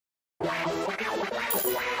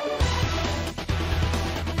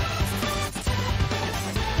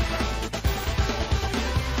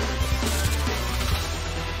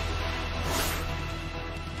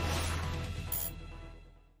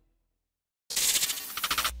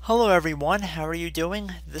Hello everyone, how are you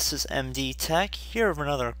doing? This is MD Tech here with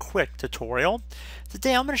another quick tutorial.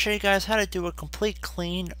 Today I'm going to show you guys how to do a complete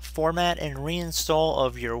clean format and reinstall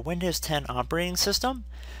of your Windows 10 operating system.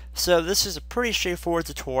 So this is a pretty straightforward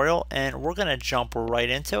tutorial and we're going to jump right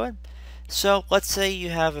into it. So let's say you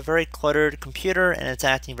have a very cluttered computer and it's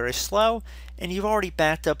acting very slow and you've already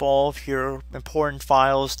backed up all of your important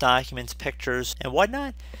files, documents, pictures, and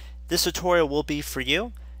whatnot. This tutorial will be for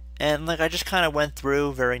you. And like I just kind of went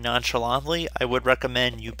through very nonchalantly, I would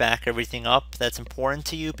recommend you back everything up that's important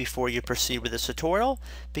to you before you proceed with this tutorial,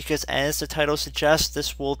 because as the title suggests,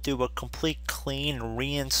 this will do a complete clean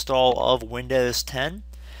reinstall of Windows 10.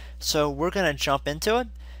 So we're going to jump into it,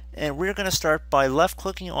 and we're going to start by left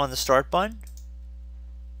clicking on the start button.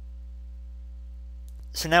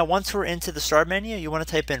 So now once we're into the start menu, you want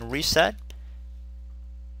to type in reset.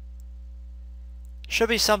 Should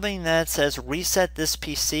be something that says reset this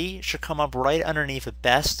PC. Should come up right underneath a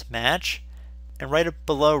best match, and right up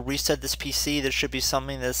below reset this PC there should be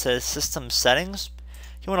something that says system settings.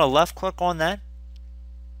 You want to left click on that,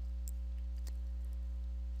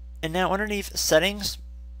 and now underneath settings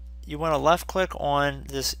you want to left click on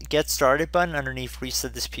this get started button underneath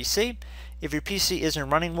reset this PC. If your PC isn't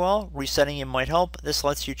running well, resetting it might help. This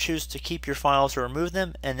lets you choose to keep your files or remove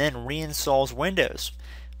them, and then reinstalls Windows.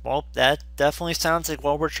 Well, that definitely sounds like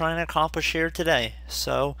what we're trying to accomplish here today.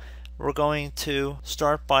 So we're going to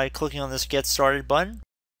start by clicking on this Get Started button.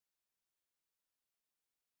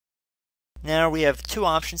 Now we have two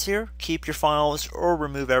options here, keep your files or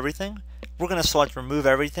remove everything. We're going to select remove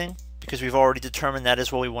everything because we've already determined that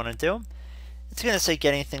is what we want to do. It's going to say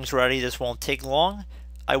getting things ready. This won't take long.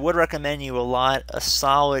 I would recommend you allot a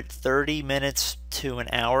solid 30 minutes to an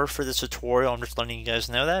hour for this tutorial. I'm just letting you guys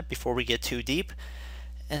know that before we get too deep.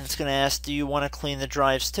 And it's going to ask, do you want to clean the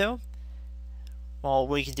drives too? Well,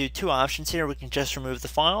 we can do two options here. We can just remove the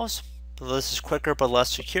files. This is quicker but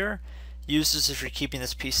less secure. Use this if you're keeping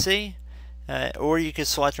this PC. Or you could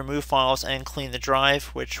select remove files and clean the drive,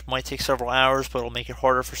 which might take several hours, but it'll make it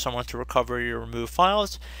harder for someone to recover your removed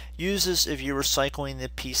files. Use this if you're recycling the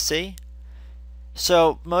PC.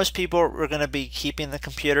 So most people are going to be keeping the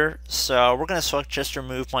computer, so we're going to select just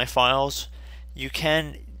remove my files. You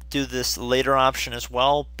can do this later option as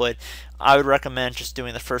well, but I would recommend just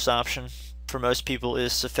doing the first option. For most people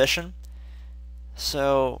is sufficient.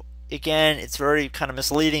 So again, it's very kind of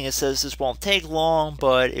misleading. It says this won't take long,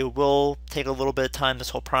 but it will take a little bit of time, this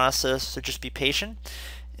whole process, so just be patient.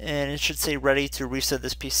 And it should say ready to reset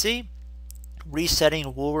this PC.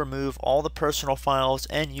 Resetting will remove all the personal files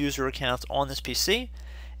and user accounts on this PC,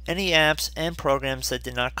 any apps and programs that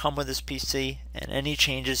did not come with this PC, and any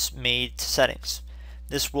changes made to settings.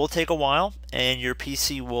 This will take a while and your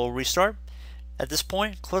PC will restart. At this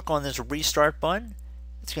point, click on this restart button.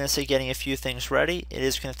 It's going to say getting a few things ready. It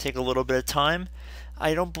is going to take a little bit of time.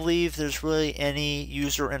 I don't believe there's really any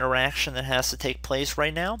user interaction that has to take place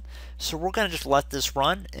right now. So we're going to just let this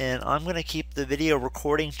run, and I'm going to keep the video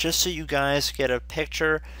recording just so you guys get a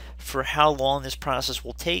picture for how long this process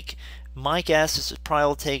will take. My guess is it probably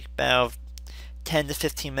will take about 10 to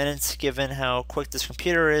 15 minutes given how quick this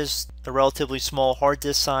computer is, the relatively small hard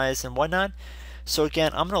disk size and whatnot. So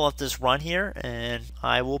again, I'm going to let this run here and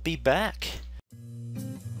I will be back.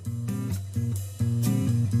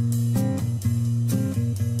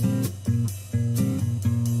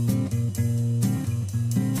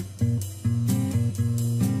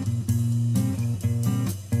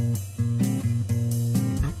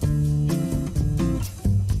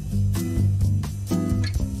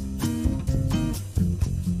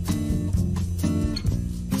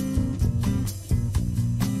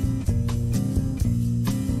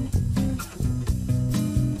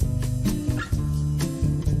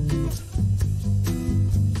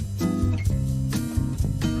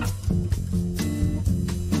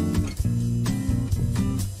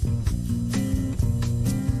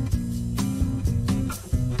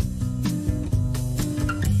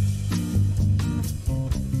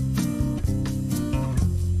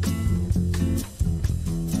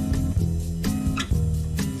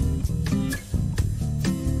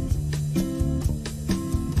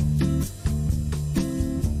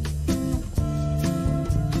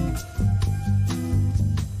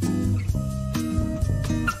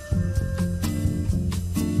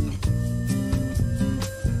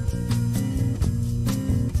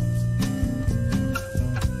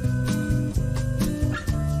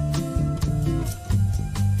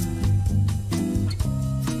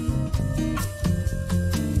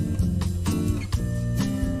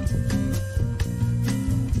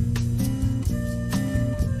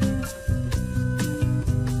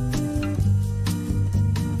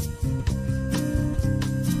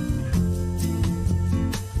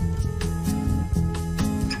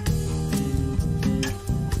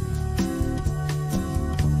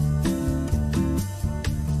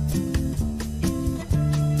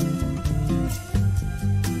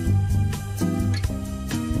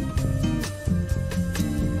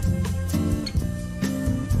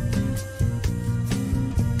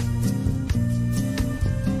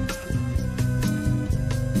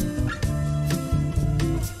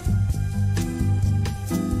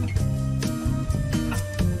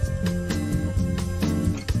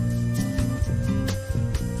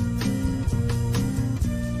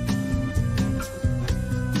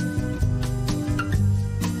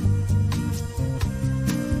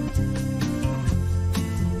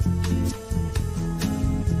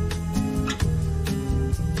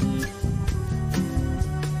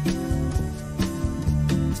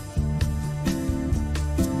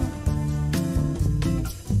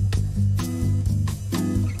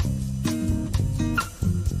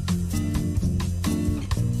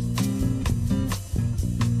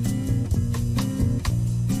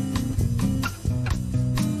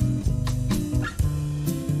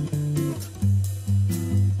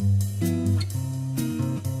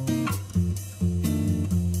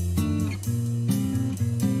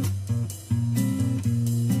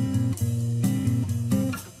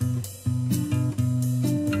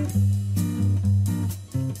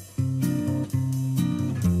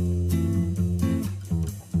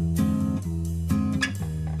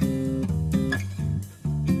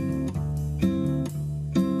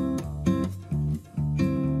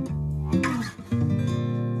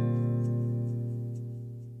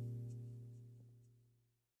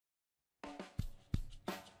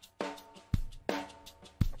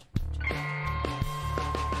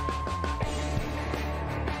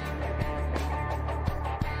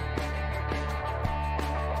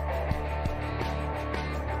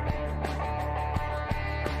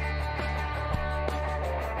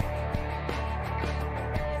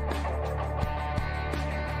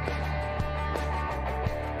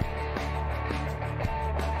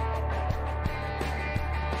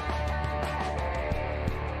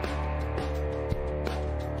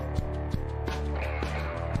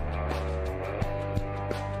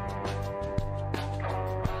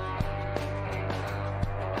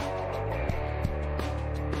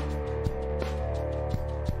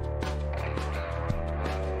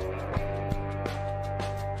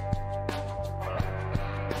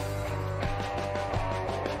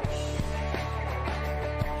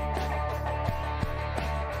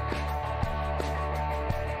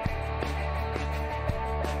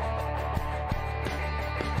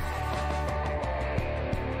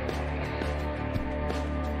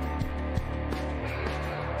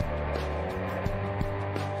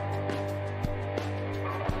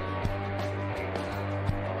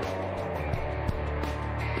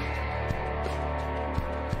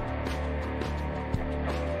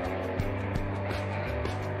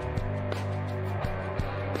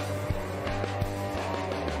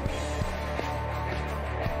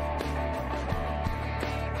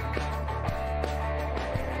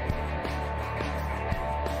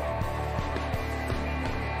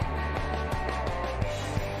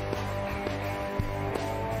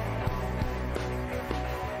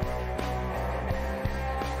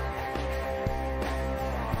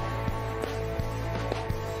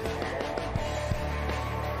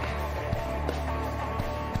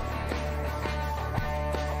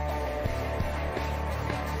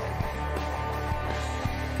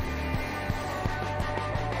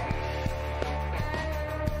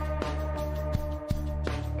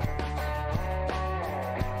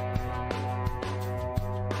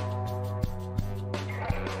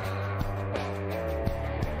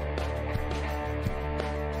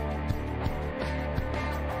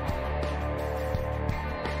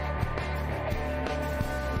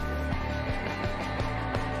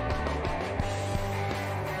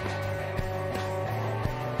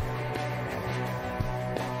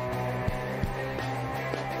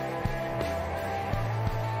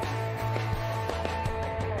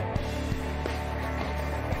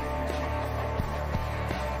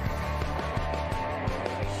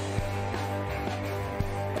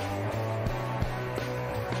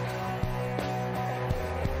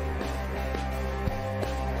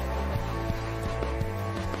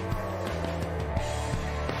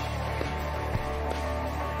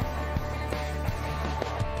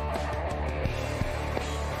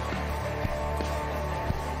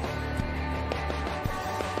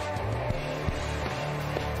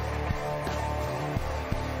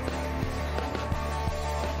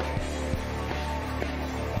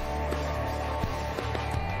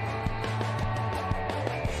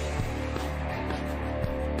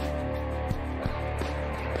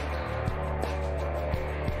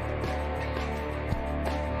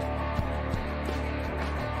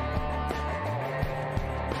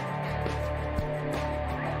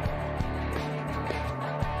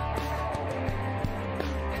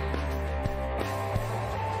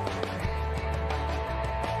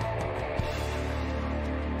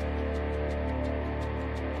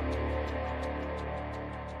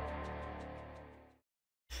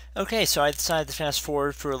 Okay, so I decided to fast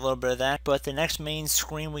forward through a little bit of that, but the next main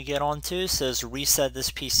screen we get onto says reset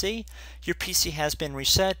this PC. Your PC has been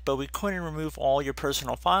reset, but we couldn't remove all your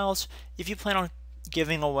personal files. If you plan on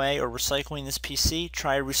giving away or recycling this PC,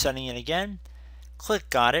 try resetting it again. Click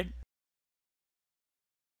Got It.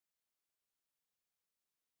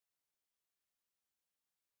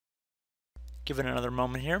 Give it another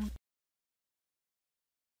moment here.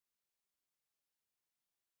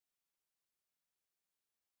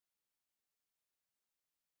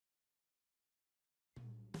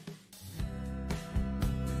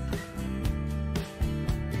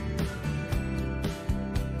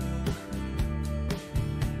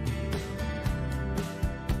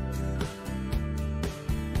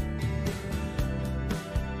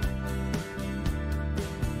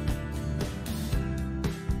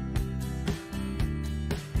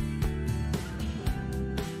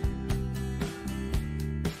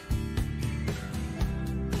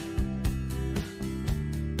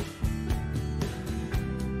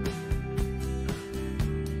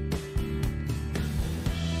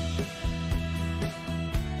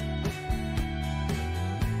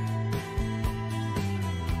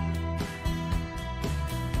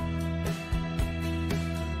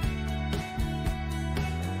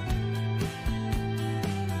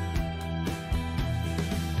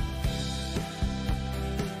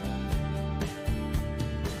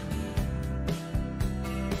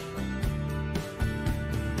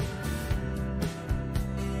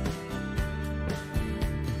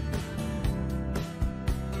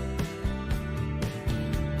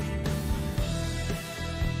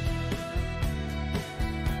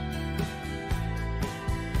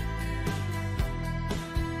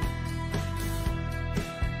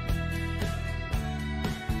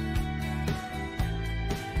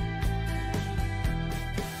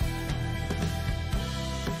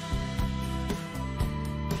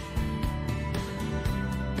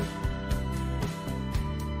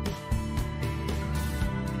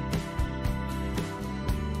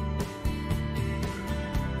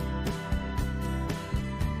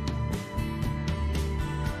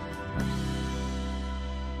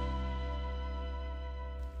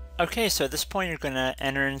 Okay, so at this point you're going to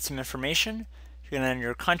enter in some information. You're going to enter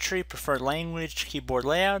your country, preferred language, keyboard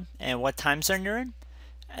layout, and what time zone you're in.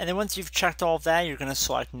 And then once you've checked all of that, you're going to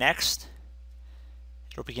select Next.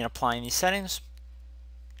 It'll begin applying these settings.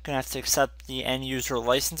 You're going to have to accept the end user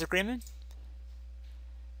license agreement.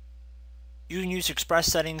 You can use Express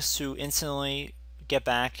settings to instantly get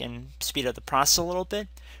back and speed up the process a little bit.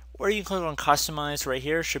 Or you can click on Customize right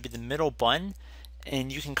here, should be the middle button.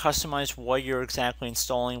 And you can customize what you're exactly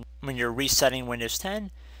installing when you're resetting Windows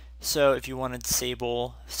 10. So if you want to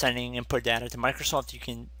disable sending input data to Microsoft, you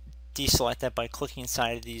can deselect that by clicking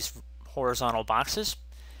inside of these horizontal boxes.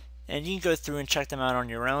 And you can go through and check them out on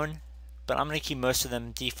your own, but I'm going to keep most of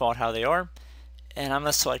them default how they are. And I'm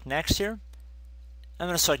going to select Next here. I'm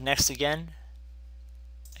going to select Next again.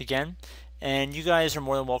 And you guys are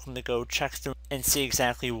more than welcome to go check through and see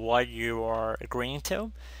exactly what you are agreeing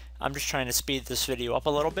to. I'm just trying to speed this video up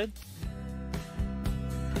a little bit.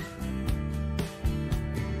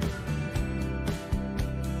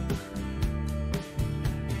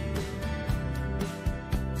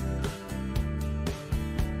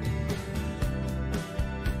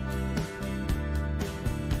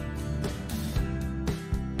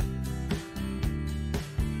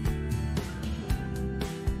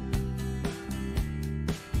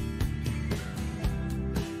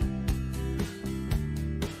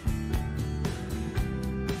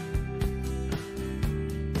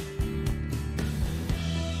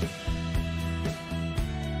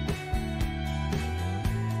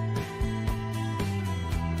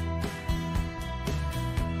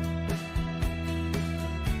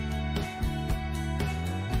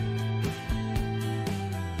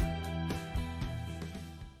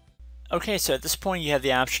 Okay, so at this point you have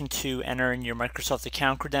the option to enter in your Microsoft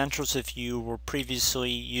account credentials if you were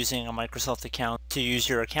previously using a Microsoft account to use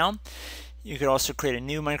your account. You could also create a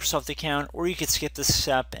new Microsoft account, or you could skip this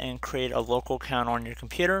step and create a local account on your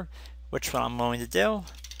computer, which what I'm going to do.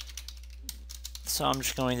 So I'm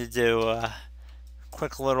just going to do a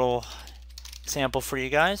quick little example for you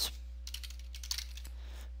guys.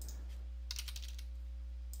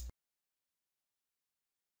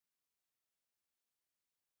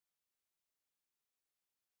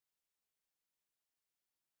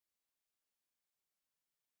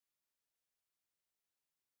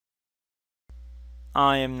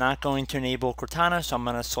 I am not going to enable Cortana, so I'm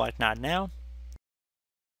going to select Not Now.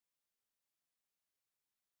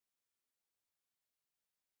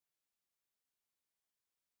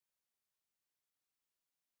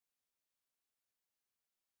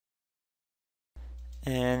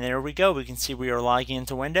 And there we go. We can see we are logging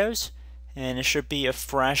into Windows, and it should be a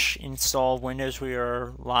fresh installed Windows we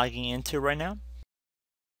are logging into right now.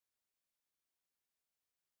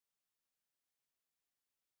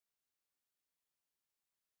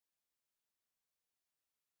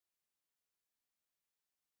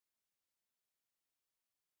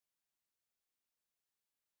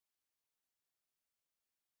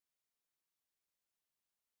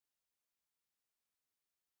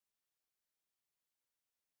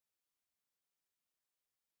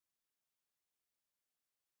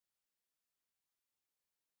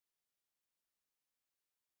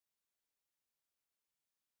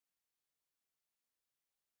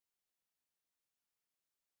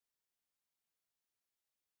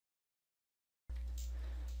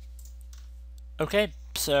 Okay,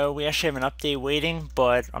 so we actually have an update waiting,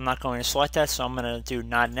 but I'm not going to select that, so I'm going to do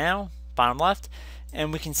not now, bottom left,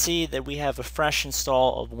 and we can see that we have a fresh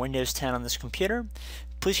install of Windows 10 on this computer.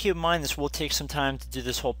 Please keep in mind this will take some time to do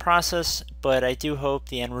this whole process, but I do hope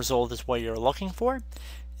the end result is what you're looking for.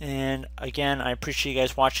 And again, I appreciate you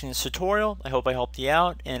guys watching this tutorial. I hope I helped you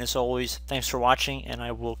out, and as always, thanks for watching, and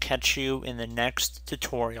I will catch you in the next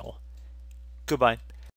tutorial. Goodbye.